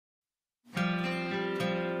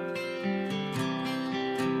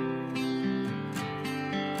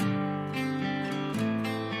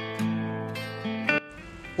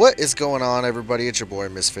What is going on, everybody? It's your boy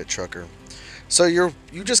Misfit Trucker. So you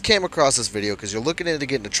just came across this video because you're looking into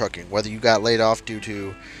getting into trucking, whether you got laid off due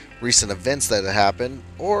to recent events that have happened,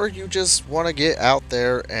 or you just want to get out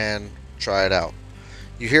there and try it out.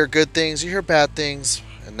 You hear good things, you hear bad things,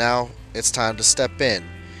 and now it's time to step in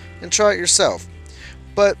and try it yourself.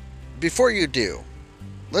 But before you do,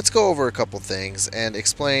 let's go over a couple things and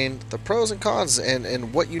explain the pros and cons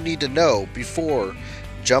and what you need to know before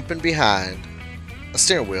jumping behind a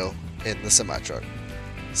steering wheel in the semi-truck.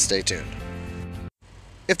 Stay tuned.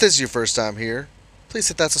 If this is your first time here, please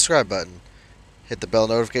hit that subscribe button. Hit the bell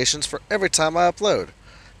notifications for every time I upload.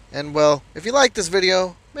 And well, if you like this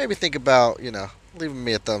video, maybe think about, leaving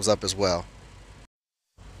me a thumbs up as well.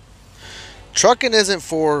 Trucking isn't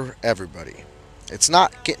for everybody. It's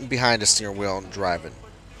not getting behind a steering wheel and driving.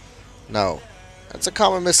 No, that's a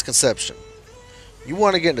common misconception. You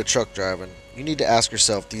want to get into truck driving, you need to ask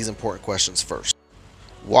yourself these important questions first.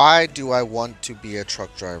 Why do I want to be a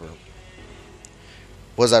truck driver?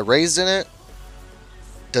 Was I raised in it?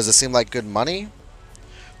 Does it seem like good money?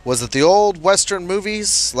 Was it the old Western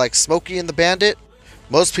movies like Smokey and the Bandit?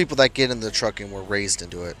 Most people that get into trucking were raised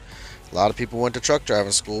into it. A lot of people went to truck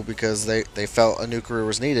driving school because they felt a new career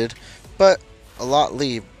was needed, but a lot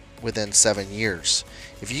leave within 7 years.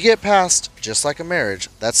 If you get past, just like a marriage,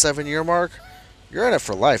 that 7-year mark, you're in it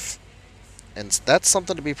for life. And that's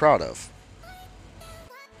something to be proud of.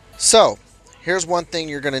 So, here's one thing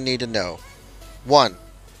you're going to need to know. 1.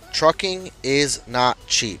 Trucking is not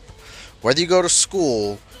cheap. Whether you go to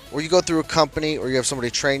school, or you go through a company, or you have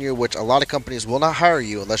somebody train you, which a lot of companies will not hire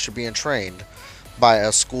you unless you're being trained by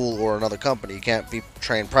a school or another company. You can't be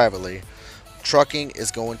trained privately. Trucking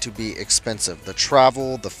is going to be expensive. The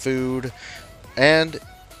travel, the food, and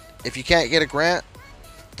if you can't get a grant,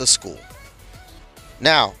 the school.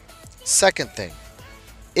 Now, second thing.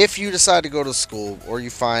 If you decide to go to school or you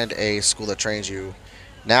find a school that trains you,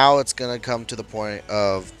 now it's going to come to the point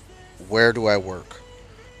of where do I work?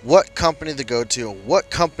 What company to go to? What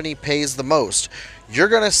company pays the most? You're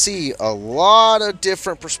going to see a lot of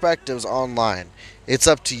different perspectives online. It's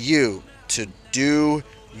up to you to do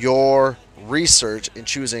your research in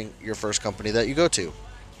choosing your first company that you go to.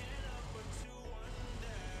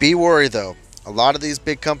 Be worried though. A lot of these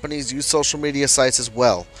big companies use social media sites as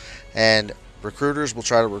well. And recruiters will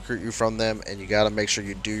try to recruit you from them, and you got to make sure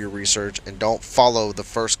you do your research and don't follow the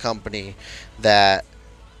first company that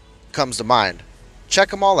comes to mind. Check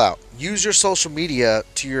them all out. Use your social media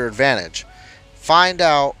to your advantage. Find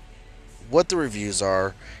out what the reviews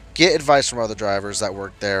are. Get advice from other drivers that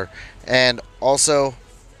work there. And also,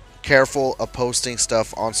 careful of posting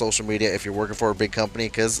stuff on social media if you're working for a big company,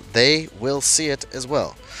 because they will see it as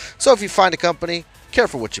well. So if you find a company,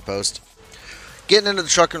 careful what you post. Getting into the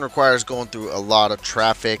trucking requires going through a lot of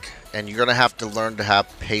traffic, and you're going to have to learn to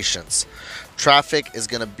have patience. Traffic is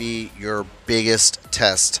going to be your biggest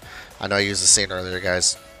test. I know I used the scene earlier,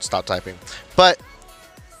 guys. Stop typing. But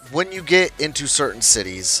when you get into certain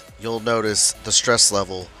cities, you'll notice the stress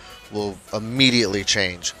level will immediately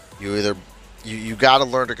change. You got to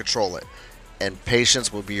learn to control it, and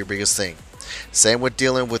patience will be your biggest thing. Same with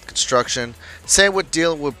dealing with construction. Same with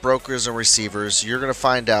dealing with brokers and receivers. You're going to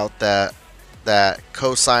find out that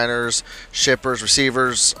co-signers, shippers,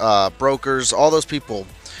 receivers, brokers, all those people,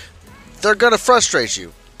 they're going to frustrate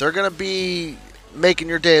you. They're going to be making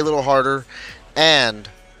your day a little harder. And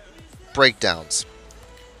breakdowns.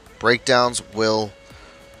 Breakdowns will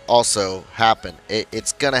also happen.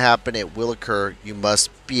 It's going to happen. It will occur. You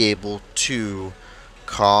must be able to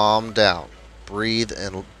calm down, breathe,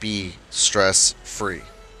 and be stress-free.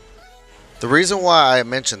 The reason why I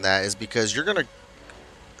mention that is because you're going to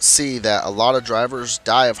see that a lot of drivers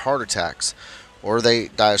die of heart attacks, or they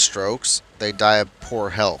die of strokes. They die of poor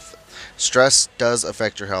health. Stress does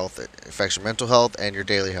affect your health. It affects your mental health and your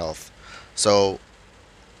daily health. So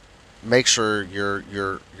make sure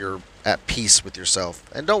you're at peace with yourself.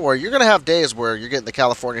 And don't worry, you're going to have days where you're getting the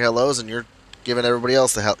California hellos and you're giving everybody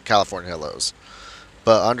else the California hellos.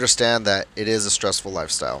 But understand that it is a stressful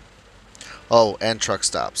lifestyle. Oh, and truck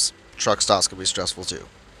stops. Truck stops can be stressful too.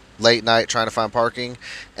 Late night trying to find parking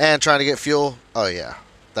and trying to get fuel. Oh yeah,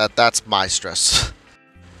 that's my stress.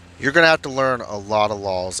 You're going to have to learn a lot of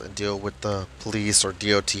laws and deal with the police or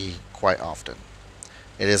DOT quite often.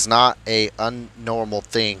 It is not a unnormal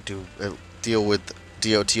thing to deal with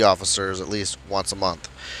DOT officers at least once a month.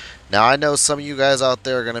 Now I know some of you guys out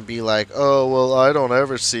there are going to be like, oh well, I don't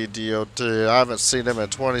ever see DOT. I haven't seen them in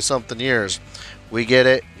 20 something years. We get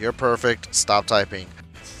it. You're perfect. Stop typing.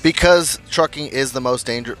 Because trucking is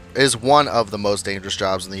one of the most dangerous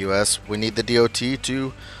jobs in the U.S., we need the DOT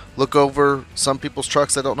to look over some people's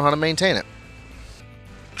trucks that don't know how to maintain it.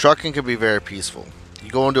 Trucking can be very peaceful. You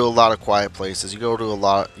go into a lot of quiet places. You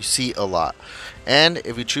see a lot. And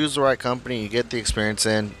if you choose the right company, you get the experience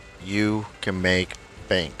in, you can make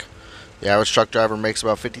bank. The average truck driver makes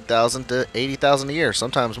about $50,000 to $80,000 a year,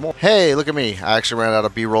 sometimes more. Hey, look at me. I actually ran out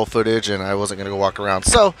of B-roll footage and I wasn't going to go walk around.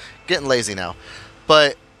 So, getting lazy now.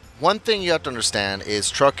 But one thing you have to understand is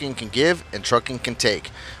trucking can give and trucking can take.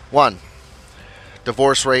 One,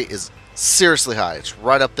 divorce rate is seriously high. It's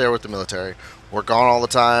right up there with the military. We're gone all the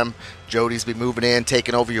time. Jody's be moving in,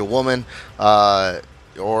 taking over your woman, or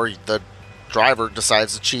the driver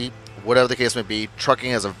decides to cheat. Whatever the case may be,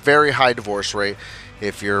 trucking has a very high divorce rate.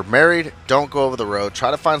 If you're married, don't go over the road.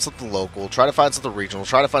 Try to find something local. Try to find something regional.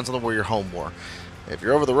 Try to find something where you're home more. If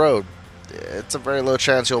you're over the road, it's a very low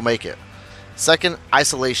chance you'll make it. Second,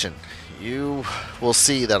 isolation. You will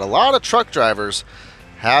see that a lot of truck drivers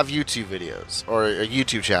have YouTube videos or a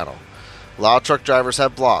YouTube channel. A lot of truck drivers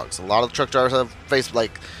have blogs. A lot of truck drivers have Facebook.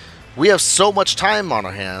 Like, we have so much time on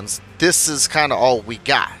our hands. This is kind of all we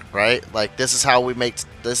got, right? Like, this is how we pass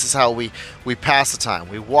the time.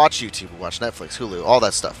 We watch YouTube, we watch Netflix, Hulu, all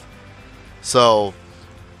that stuff. So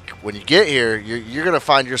when you get here, you're going to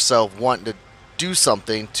find yourself wanting to do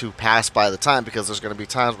something to pass by the time, because there's going to be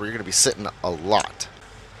times where you're going to be sitting a lot.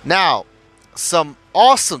 Now, some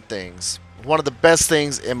awesome things. One of the best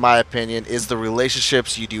things, in my opinion, is the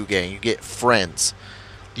relationships you do gain. You get friends.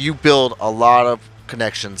 You build a lot of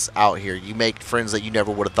connections out here. You make friends that you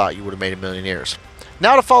never would have thought you would have made in a million years.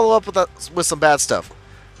 Now to follow up with some bad stuff.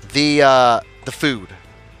 The food.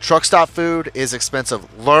 Truck stop food is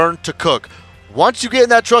expensive. Learn to cook. Once you get in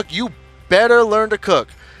that truck, you better learn to cook,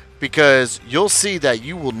 because you'll see that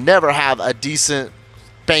you will never have a decent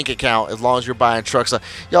bank account as long as you're buying truck stuff.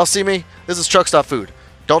 Y'all see me? This is truck stop food.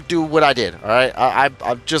 Don't do what I did, all right?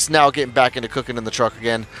 I'm just now getting back into cooking in the truck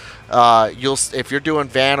again. If you're doing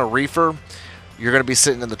van or reefer, you're going to be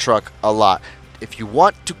sitting in the truck a lot. If you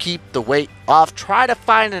want to keep the weight off, try to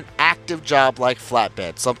find an active job like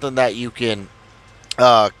flatbed, something that you can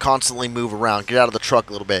constantly move around, get out of the truck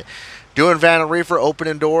a little bit. Doing van and reefer,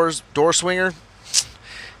 opening doors, door swinger,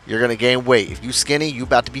 you're going to gain weight. If you skinny, you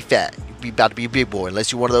about to be fat. You about to be a big boy,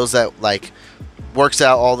 unless you're one of those that like works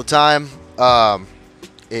out all the time.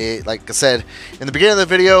 Like I said in the beginning of the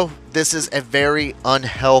video, this is a very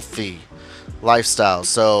unhealthy lifestyle.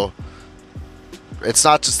 So it's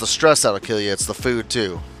not just the stress that'll kill you, it's the food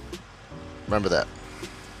too. Remember that.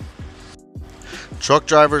 Truck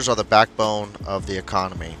drivers are the backbone of the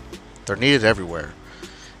economy. They're needed everywhere.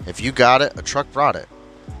 If you got it, a truck brought it.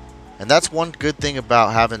 And that's one good thing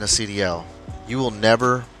about having a CDL. You will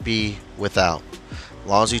never be without, as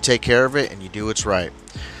long as you take care of it and you do what's right.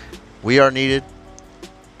 We are needed.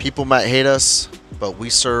 People might hate us, but we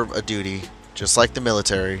serve a duty, just like the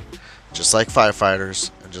military, just like firefighters,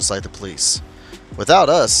 and just like the police. Without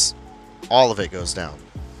us, all of it goes down.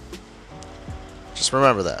 Just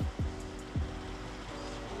remember that.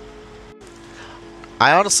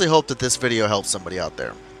 I honestly hope that this video helps somebody out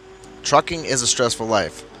there. Trucking is a stressful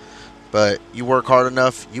life, but you work hard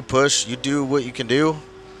enough, you push, you do what you can do,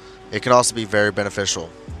 it can also be very beneficial.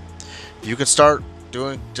 You can start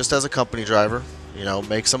doing just as a company driver, you know,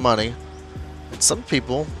 make some money. And some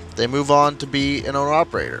people, they move on to be an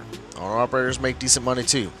owner-operator. Owner-operators make decent money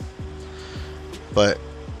too. But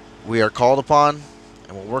we are called upon,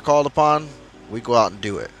 and when we're called upon, we go out and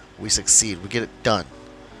do it. We succeed. We get it done.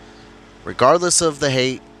 Regardless of the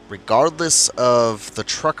hate, regardless of the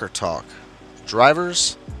trucker talk,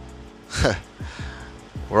 drivers,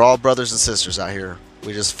 we're all brothers and sisters out here.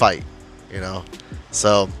 We just fight, you know.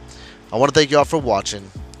 So I want to thank you all for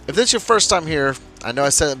watching. If this is your first time here, I know I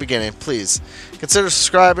said at the beginning, please consider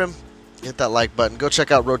subscribing. Hit that like button. Go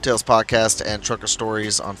check out Road Tales Podcast and Trucker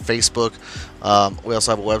Stories on Facebook. We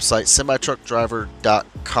also have a website,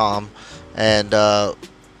 semitruckdriver.com, and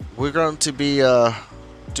we're going to be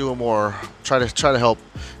doing more. Try to help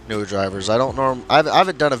newer drivers. I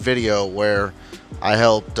haven't done a video where I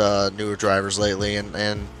helped newer drivers lately,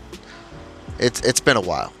 and it's been a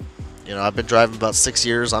while. You know, I've been driving about 6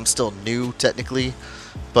 years. I'm still new technically,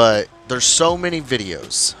 but there's so many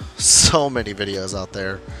videos out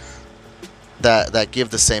there that give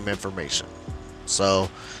the same information. So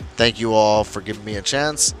thank you all for giving me a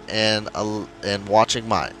chance and watching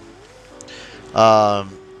mine.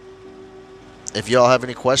 If y'all have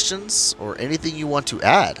any questions or anything you want to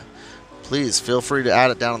add, please feel free to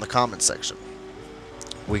add it down in the comment section.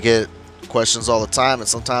 We get questions all the time, and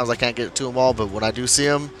sometimes I can't get to them all, but when I do see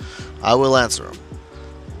them, I will answer them.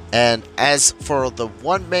 And as for the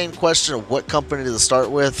one main question of what company to start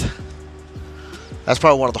with, that's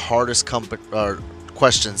probably one of the hardest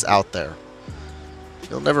questions out there.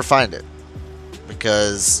 You'll never find it.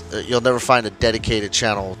 because you'll never find a dedicated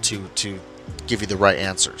channel to give you the right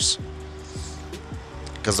answers,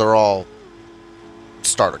 because they're all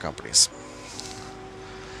starter companies.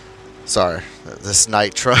 Sorry, this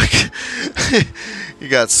night truck. You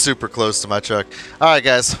got super close to my truck. Alright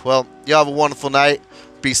guys, well, y'all have a wonderful night.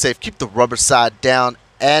 Be safe, keep the rubber side down,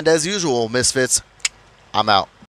 and as usual, Misfits, I'm out.